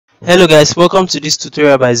Hello guys, welcome to this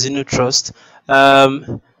tutorial by Trust. We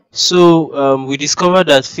discovered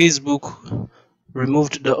that Facebook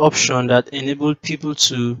removed the option that enabled people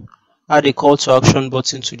to add a call to action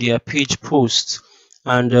button to their page post,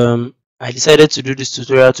 and I decided to do this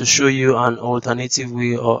tutorial to show you an alternative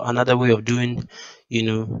way or another way of doing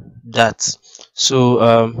that.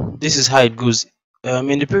 This is how it goes.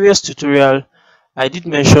 In the previous tutorial I did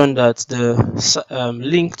mention that the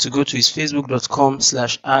link to go to is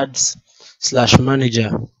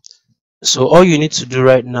facebook.com/ads/manager. So all you need to do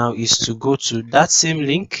right now is to go to that same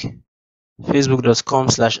link,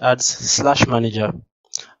 facebook.com/ads/manager,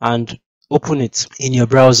 and open it in your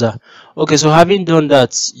browser. Okay, so having done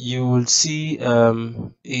that, you will see a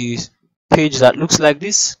page that looks like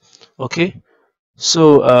this. Okay,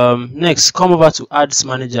 so next come over to Ads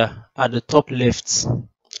Manager at the top left.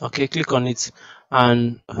 Okay, click on it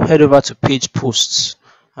and head over to page posts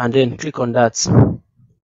and then click on that.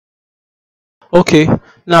 Okay,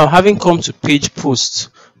 now having come to page posts,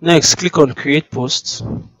 next click on create posts.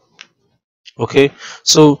 Okay,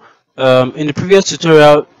 so in the previous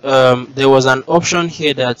tutorial there was an option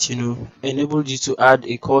here that enabled you to add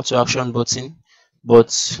a call to action button,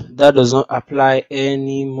 but that does not apply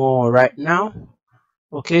anymore right now.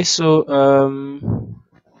 Okay, so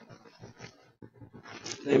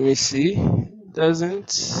let me see. It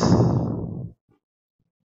doesn't.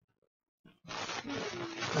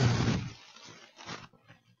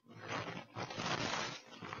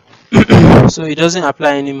 So it doesn't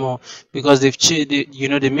apply anymore because they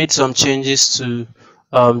made some changes to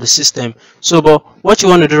the system. So but what you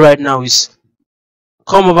want to do right now is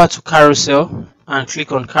come over to carousel and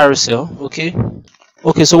click on carousel. Okay,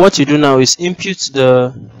 so what you do now is input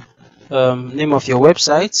the name of your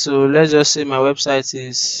website. So let's just say my website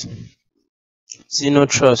is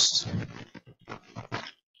Trust.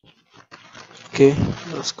 Okay,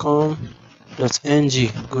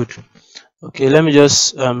 .com.ng. Good. Okay, let me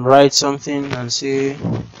just write something and say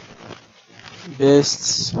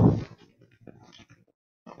best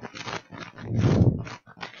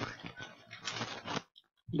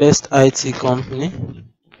IT company.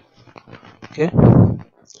 Okay,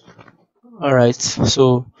 all right,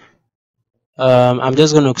 so I'm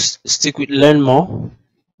just going to stick with learn more.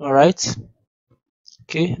 All right,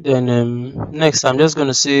 okay, then next I'm just going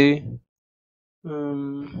to say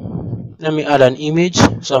let me add an image.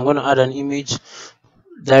 So I'm going to add an image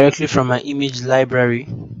directly from my image library.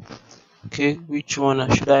 Okay, which one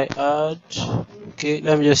should I add? Okay,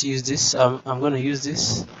 let me just use this. I'm going to use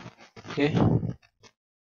this. Okay,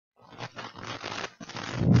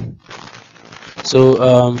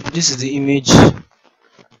 so this is the image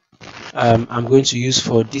I'm going to use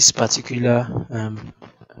for this particular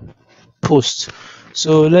post.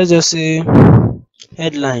 So let's just say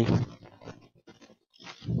headline.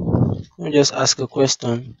 Let me just ask a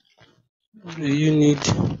question. Do you need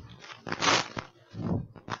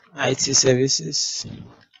IT services?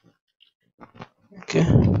 Okay.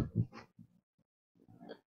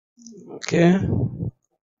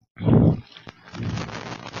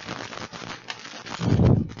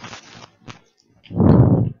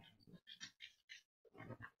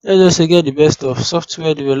 Let's just get the best of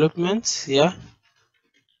software development. Yeah.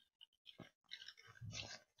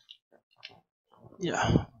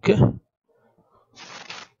 Okay.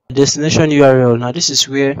 Destination URL. Now this is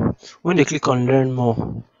where when they click on learn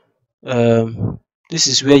more, this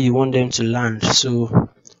is where you want them to land. So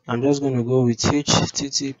I'm just going to go with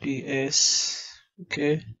https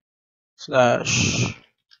okay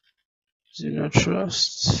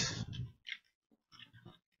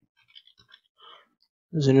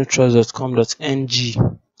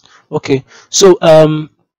 /zenotrust.com.ng. okay, so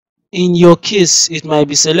in your case it might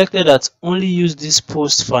be selected that only use this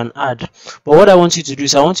post for an ad, but what I want you to do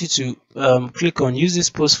is I want you to click on use this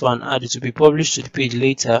post for an ad. It will be published to the page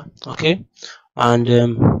later. Okay, and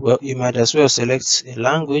well, you might as well select a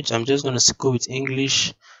language. I'm just going to go with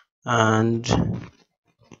English and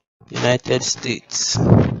United States.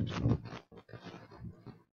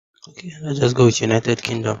 Okay, let's just go with United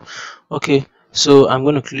Kingdom. Okay, so I'm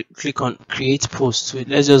going to click on create post. So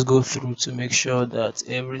let's just go through to make sure that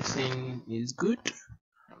everything is good.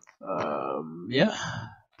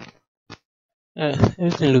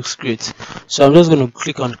 Everything looks great. So I'm just going to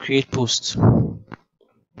click on create post.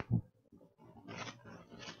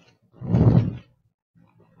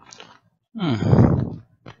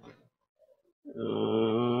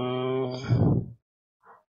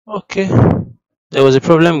 Okay, there was a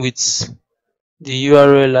problem with the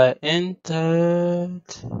URL I entered.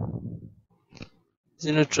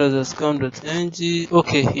 Zenotrust.com.ng.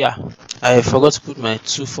 okay, yeah, I forgot to put my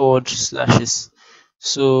 2 forward slashes,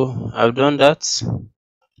 So I've done that.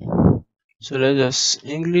 So let's just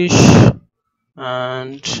English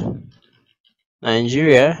and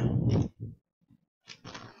Nigeria.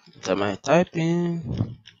 What am I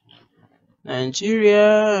typing?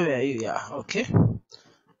 Nigeria, where are you? Yeah, okay.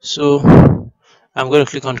 So I'm going to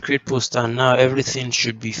click on create post, and now everything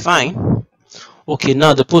should be fine. Okay,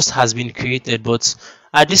 now the post has been created, but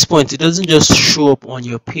at this point it doesn't just show up on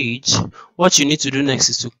your page. What you need to do next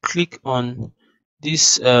is to click on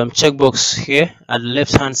this checkbox here at the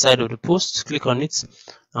left hand side of the post. Click on it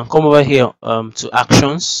and come over here to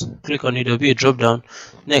actions. Click on it, there will be a drop down.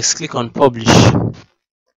 Next, click on publish.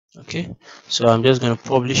 Okay, so I'm just going to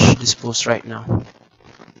publish this post right now.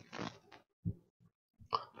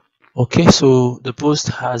 Okay, so the post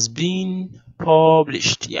has been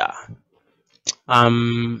published. Yeah.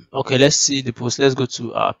 Okay, let's see the post. Let's go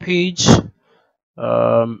to our page.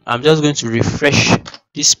 I'm just going to refresh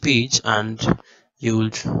this page, and you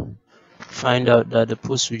will find out that the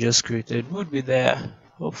post we just created would be there,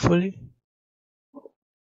 hopefully.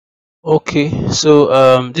 Okay,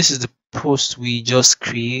 so this is the post we just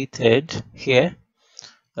created here.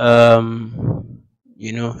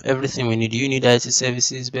 You know, everything we need. You need IT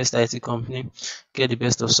services, best IT company, get the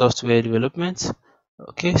best of software development.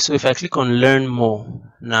 Okay, so if I click on learn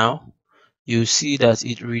more now, you see that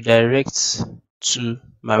it redirects to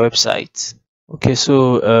my website. Okay,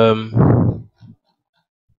 so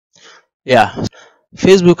yeah,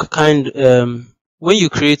 Facebook when you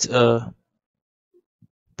create a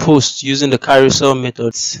post using the carousel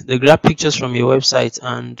methods, they grab pictures from your website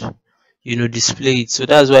and display it. So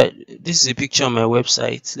that's why this is a picture on my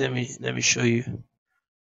website. Let me show you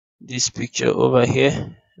this picture over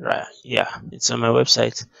here. Right, yeah, it's on my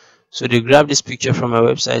website. So they grab this picture from my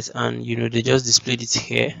website and they just displayed it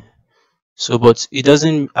here. So but it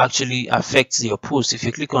doesn't actually affect your post. If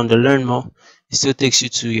you click on the learn more, it still takes you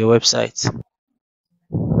to your website.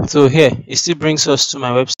 So here it still brings us to my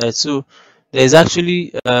website. So there's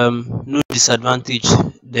actually no disadvantage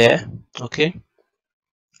there. Okay,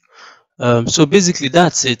 so basically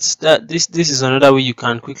that's it. This is another way you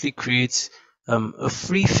can quickly create a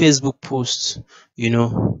free Facebook post,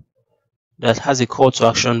 that has a call to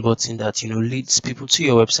action button that leads people to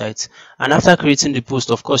your website. And after creating the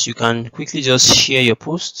post, of course, you can quickly just share your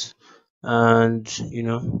post, and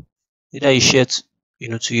either you share to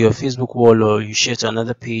your Facebook wall, or you share to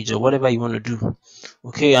another page, or whatever you want to do.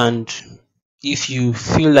 Okay, and if you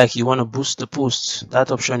feel like you want to boost the post,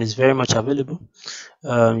 that option is very much available.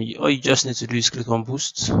 All you just need to do is click on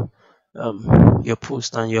boost your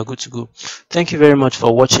post, and you're good to go. Thank you very much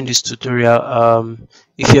for watching this tutorial.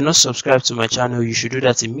 If you're not subscribed to my channel, you should do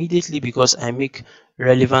that immediately, because I make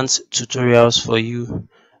relevant tutorials for you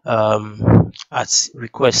at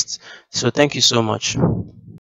request. So thank you so much.